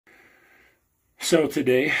So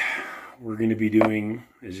today we're going to be doing,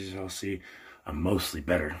 as you all see, I'm mostly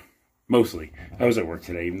better. Mostly. I was at work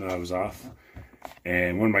today, even though I was off.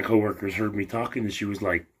 And one of my coworkers heard me talking, and she was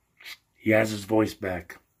like, he has his voice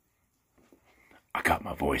back. I got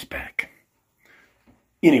my voice back.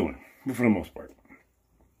 Anyway, for the most part.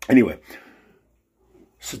 Anyway,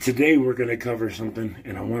 so today we're going to cover something,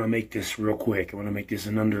 and I want to make this real quick. I want to make this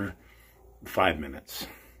in under 5 minutes.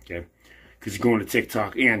 Okay? Because you're going to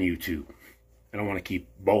TikTok and YouTube. And I want to keep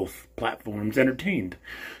both platforms entertained.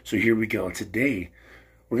 So here we go. Today,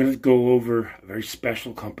 we're going to go over a very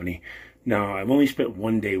special company. Now, I've only spent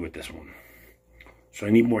 1 day with this one. So I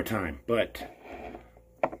need more time. But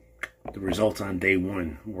the results on day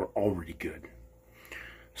 1 were already good.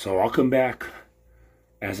 So I'll come back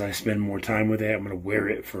as I spend more time with it. I'm going to wear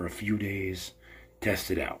it for a few days, test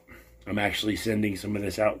it out. I'm actually sending some of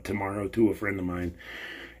this out tomorrow to a friend of mine.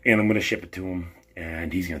 And I'm going to ship it to him.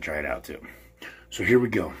 And he's going to try it out too. So here we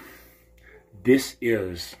go. This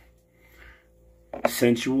is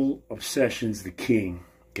Scentual Obsessions, the King,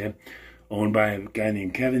 okay? Owned by a guy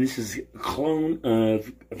named Kevin. This is a clone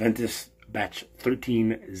of Aventus Batch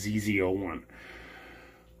 13ZZ01.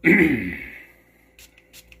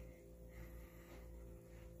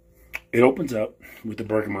 It opens up with the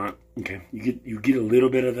bergamot, okay? You get a little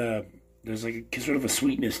bit of there's like a sort of a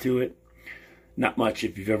sweetness to it. Not much.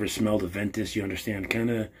 If you've ever smelled Aventus, you understand.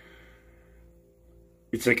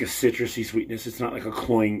 It's like a citrusy sweetness. It's not like a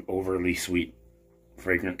cloying, overly sweet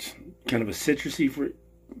fragrance. Kind of a citrusy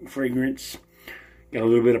fragrance. Got a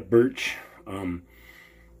little bit of birch.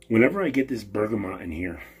 Whenever I get this bergamot in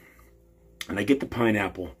here, and I get the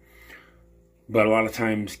pineapple, but a lot of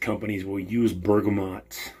times companies will use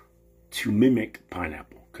bergamot to mimic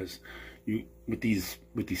pineapple, because with these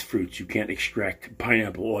fruits, you can't extract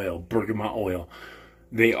pineapple oil, bergamot oil.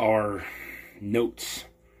 They are notes.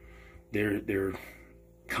 They're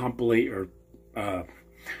compilate, or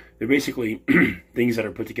they're basically things that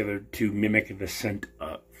are put together to mimic the scent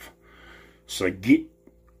of. So I get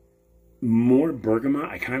more bergamot.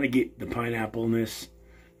 I kind of get the pineappleness.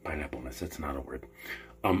 Pineappleness, that's not a word.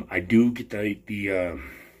 I do get the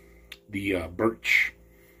birch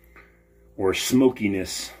or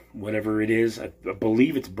smokiness, whatever it is. I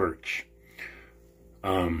believe it's birch.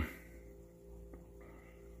 But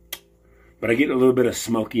I get a little bit of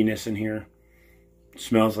smokiness in here.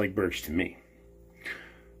 Smells like birch to me.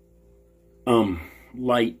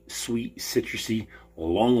 Light, sweet, citrusy,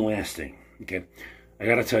 long-lasting. Okay, I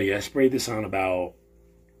gotta tell you, I sprayed this on about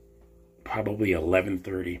probably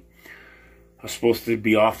 11:30. I was supposed to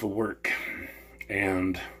be off of work,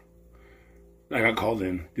 and I got called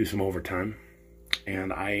in, do some overtime,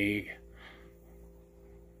 and it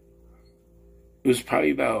was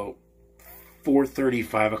probably about 4:30,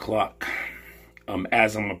 5 o'clock,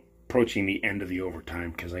 as I'm approaching the end of the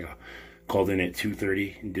overtime, because I got called in at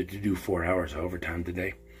 2:30 and did to do 4 hours of overtime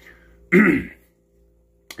today. And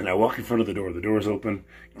I walk in front of the door. The door's open,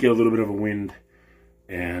 get a little bit of a wind,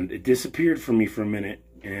 and it disappeared from me for a minute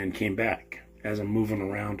and came back as I'm moving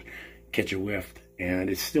around, catch a whiff, and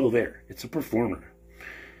it's still there. It's a performer.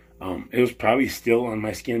 It was probably still on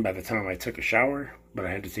my skin by the time I took a shower, but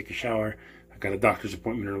I had to take a shower. I got a doctor's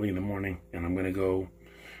appointment early in the morning, and I'm going to go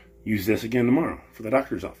use this again tomorrow for the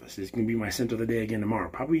doctor's office. It's going to be my scent of the day again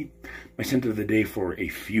tomorrow. Probably my scent of the day for a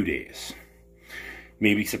few days.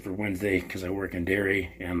 Maybe except for Wednesday, because I work in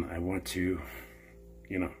dairy, and I want to,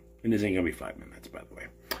 and this ain't going to be 5 minutes, by the way.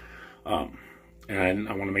 And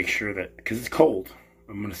I want to make sure that, because it's cold,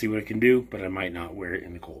 I'm going to see what it can do, but I might not wear it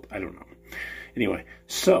in the cold. I don't know. Anyway,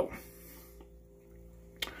 so,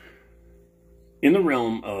 in the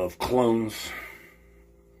realm of clones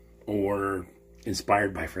or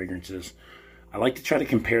inspired by fragrances, I like to try to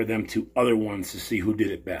compare them to other ones to see who did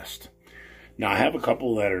it best. Now, I have a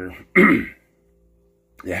couple that are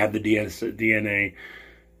that have the DNA,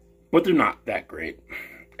 but they're not that great,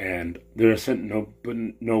 and there's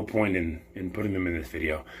no point in putting them in this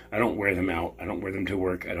video. I don't wear them out. I don't wear them to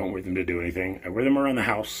work. I don't wear them to do anything. I wear them around the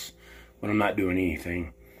house when I'm not doing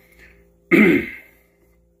anything.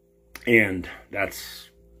 And that's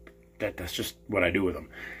just what I do with them.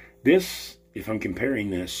 This, if I'm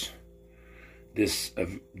comparing the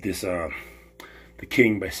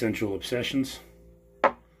King by Scentual Obsessions.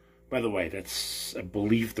 By the way, that's, I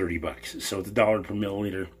believe, $30. So it's $1 per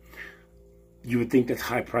milliliter. You would think that's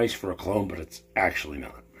high price for a clone, but it's actually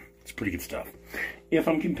not. It's pretty good stuff. If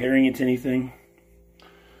I'm comparing it to anything,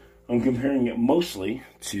 I'm comparing it mostly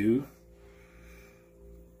to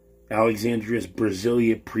Alexandria's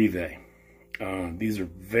Brasilia Privé. These are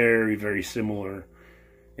very, very similar.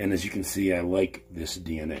 And as you can see, I like this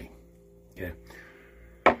DNA. Okay.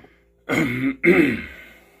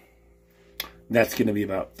 That's going to be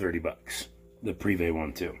about 30 bucks. The Privé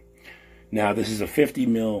one too. Now this is a 50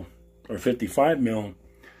 mil or 55 mil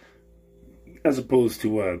as opposed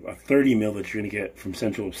to a 30 mil that you're going to get from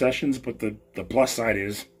Scentual Obsessions. But the plus side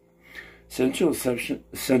is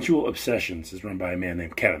Scentual Obsessions is run by a man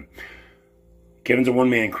named Kevin. Kevin's a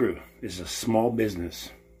one-man crew. This is a small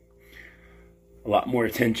business. A lot more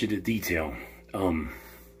attention to detail. I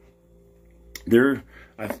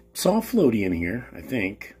saw a floaty in here, I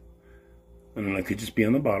think. I don't know, it could just be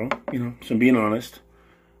on the bottle, you know, so I'm being honest.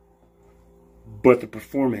 But the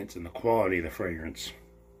performance and the quality of the fragrance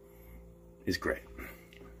is great.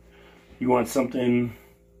 You want something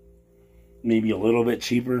maybe a little bit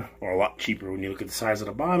cheaper, or a lot cheaper when you look at the size of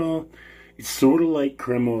the bottle. It's sort of like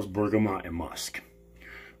Cremo's Bergamot and Musk.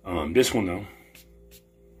 This one, though,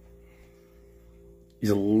 is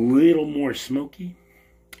a little more smoky,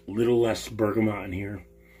 a little less bergamot in here.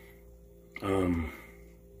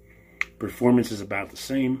 Performance is about the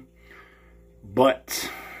same, but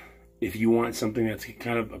if you want something that's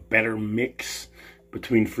kind of a better mix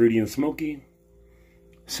between fruity and smoky,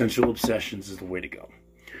 Scentual Obsessions is the way to go.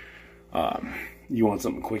 You want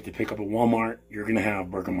something quick to pick up at Walmart, you're going to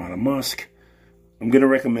have Bergamot and Musk. I'm going to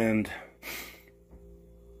recommend,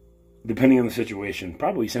 depending on the situation,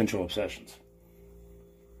 probably Scentual Obsessions.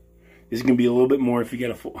 This is going to be a little bit more if you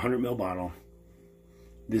get a 100 ml bottle.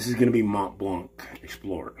 This is going to be Mont Blanc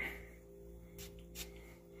Explorer.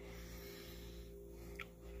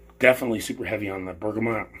 Definitely super heavy on the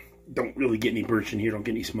bergamot. Don't really get any birch in here. Don't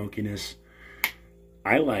get any smokiness.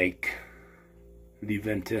 I like the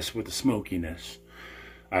aventus with the smokiness.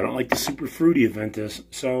 I don't like the super fruity aventus.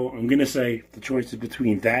 So I'm going to say the choice is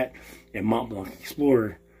between that and Mont Blanc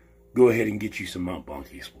Explorer. Go ahead and get you some Mont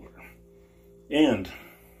Blanc Explorer. And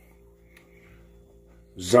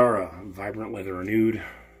Zara Vibrant Leather Renewed.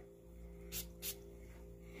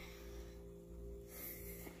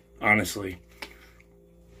 Honestly,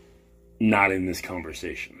 not in this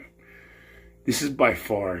conversation. This is by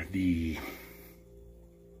far the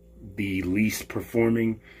least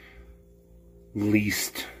performing,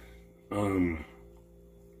 least birchy,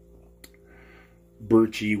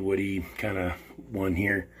 woody kind of one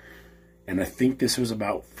here. And I think this was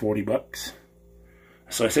about 40 bucks.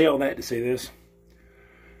 So I say all that to say this.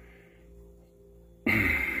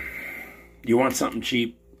 You want something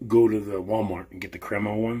cheap, go to the Walmart and get the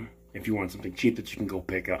Cremo one. If you want something cheap that you can go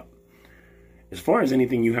pick up. As far as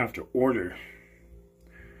anything you have to order,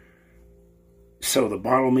 so the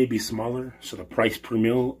bottle may be smaller, so the price per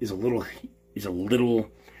mil is a little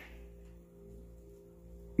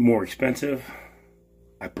more expensive.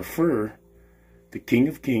 I prefer the King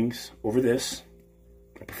of Kings over this.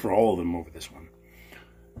 I prefer all of them over this one.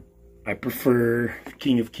 I prefer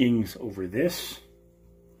King of Kings over this.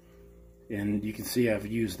 And you can see I've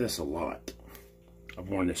used this a lot. I've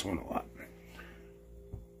worn this one a lot.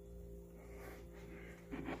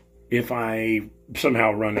 If I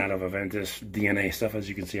somehow run out of aventus DNA stuff, as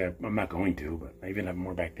you can see, I'm not going to, but I even have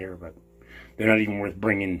more back there, but they're not even worth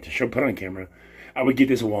bringing to put on camera. I would get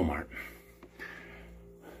this at Walmart.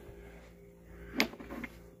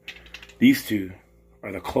 These two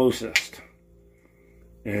are the closest.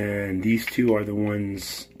 And these two are the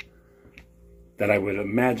ones that I would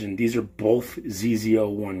imagine. These are both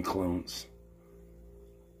ZZ01 clones.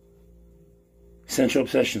 Scentual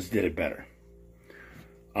Obsessions did it better.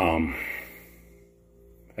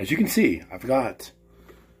 As you can see, I've got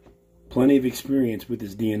plenty of experience with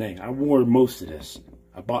this DNA. I wore most of this.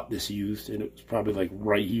 I bought this used, and it was probably like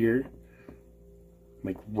right here.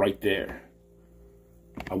 Like right there.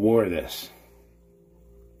 I wore this.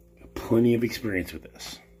 Got plenty of experience with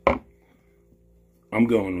this. I'm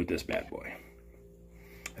going with this bad boy.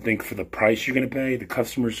 I think for the price you're going to pay, the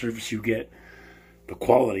customer service you get, the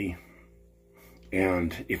quality,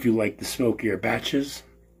 and if you like the smokier batches,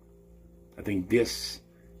 I think this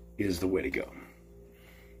is the way to go.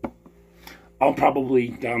 I'll probably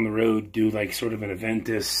down the road do like sort of an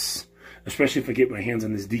aventus, especially if I get my hands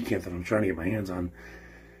on this decant that I'm trying to get my hands on.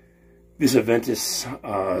 This aventus,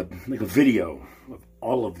 like a video of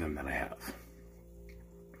all of them that I have.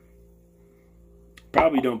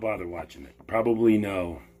 Probably don't bother watching it. Probably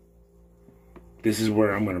know this is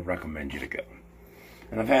where I'm going to recommend you to go.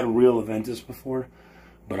 And I've had a real aventus before,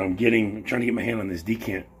 but I'm trying to get my hand on this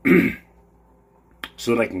decant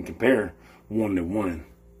so that I can compare one to one.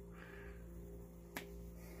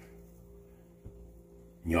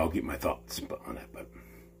 Y'all get my thoughts on it, but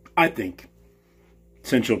I think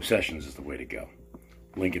Scentual Obsessions is the way to go.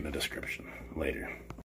 Link in the description later.